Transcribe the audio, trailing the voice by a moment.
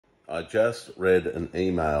I just read an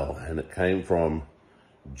email and it came from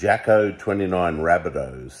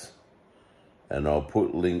Jacko29Rabbitohs, and I'll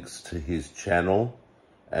put links to his channel.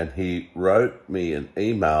 And he wrote me an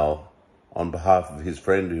email on behalf of his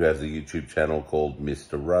friend who has a YouTube channel called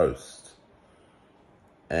Mr. Roast.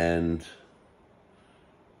 And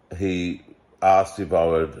he asked if I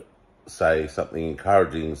would say something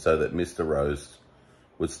encouraging so that Mr. Roast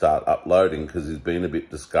would start uploading, because he's been a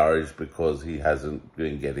bit discouraged because he hasn't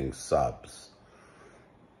been getting subs.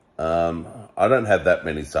 I don't have that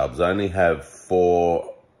many subs. I only have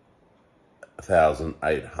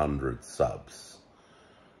 4,800 subs.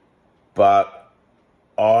 But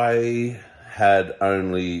I had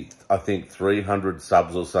only, I think, 300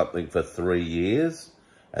 subs or something for 3 years.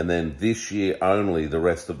 And then this year only, the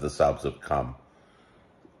rest of the subs have come.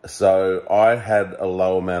 So I had a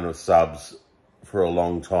low amount of subs for a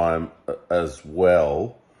long time as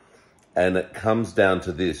well. And it comes down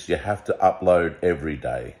to this: you have to upload every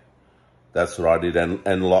day. That's what I did.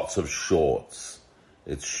 And lots of shorts.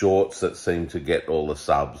 It's shorts that seem to get all the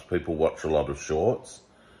subs. People watch a lot of shorts.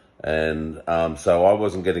 And so I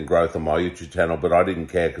wasn't getting growth on my YouTube channel, but I didn't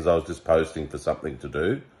care because I was just posting for something to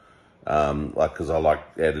do. Like, because I like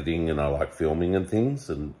editing and I like filming and things.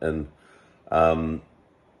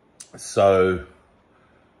 So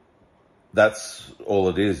that's all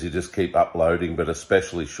it is. You just keep uploading, but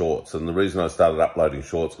especially shorts. And the reason I started uploading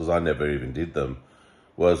shorts, because I never even did them,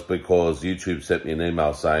 was because YouTube sent me an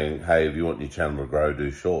email saying, hey, if you want your channel to grow,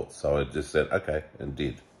 do shorts. So I just said, okay, and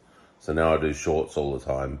did. So now I do shorts all the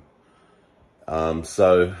time.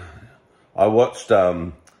 So I watched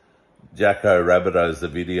Jacko29Rabbitohs, the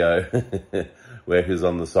video where he's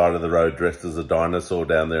on the side of the road dressed as a dinosaur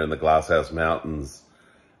down there in the Glasshouse Mountains,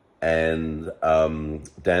 and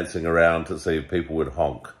dancing around to see if people would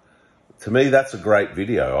honk. To me, that's a great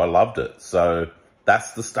video. I loved it. So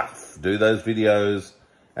that's the stuff. Do those videos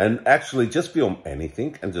and actually just film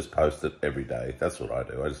anything and just post it every day. That's what I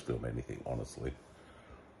do. I just film anything, honestly.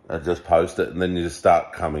 I just post it, and then you just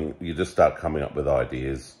start coming up with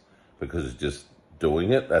ideas, because you're just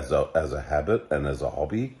doing it as a habit and as a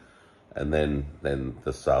hobby, and then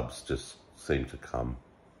the subs just seem to come.